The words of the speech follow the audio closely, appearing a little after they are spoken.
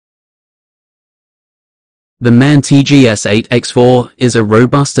The MAN TGS 8X4 is a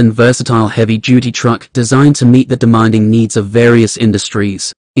robust and versatile heavy-duty truck designed to meet the demanding needs of various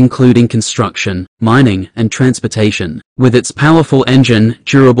industries, including construction, mining, and transportation. With its powerful engine,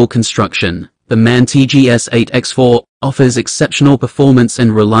 durable construction, the MAN TGS 8X4 offers exceptional performance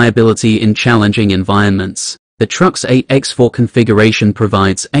and reliability in challenging environments. The truck's 8X4 configuration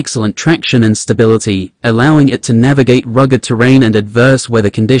provides excellent traction and stability, allowing it to navigate rugged terrain and adverse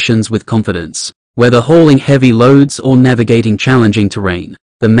weather conditions with confidence. Whether hauling heavy loads or navigating challenging terrain,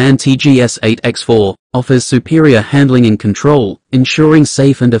 the MAN TGS 8X4 offers superior handling and control, ensuring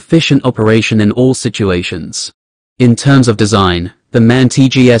safe and efficient operation in all situations. In terms of design, the MAN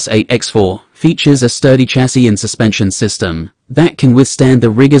TGS 8X4 features a sturdy chassis and suspension system that can withstand the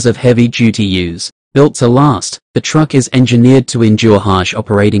rigors of heavy-duty use. Built to last, the truck is engineered to endure harsh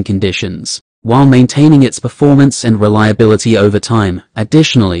operating conditions, while maintaining its performance and reliability over time.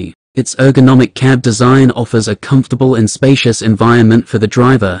 Additionally, its ergonomic cab design offers a comfortable and spacious environment for the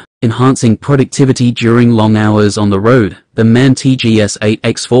driver, enhancing productivity during long hours on the road. The MAN TGS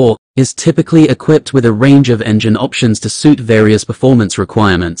 8X4 is typically equipped with a range of engine options to suit various performance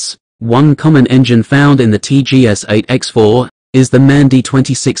requirements. One common engine found in the TGS 8X4 is the MAN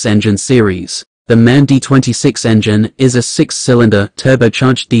D26 engine series. The MAN D26 engine is a 6-cylinder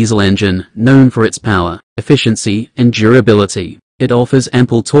turbocharged diesel engine known for its power, efficiency, and durability. It offers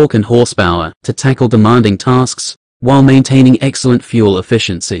ample torque and horsepower to tackle demanding tasks while maintaining excellent fuel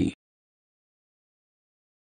efficiency.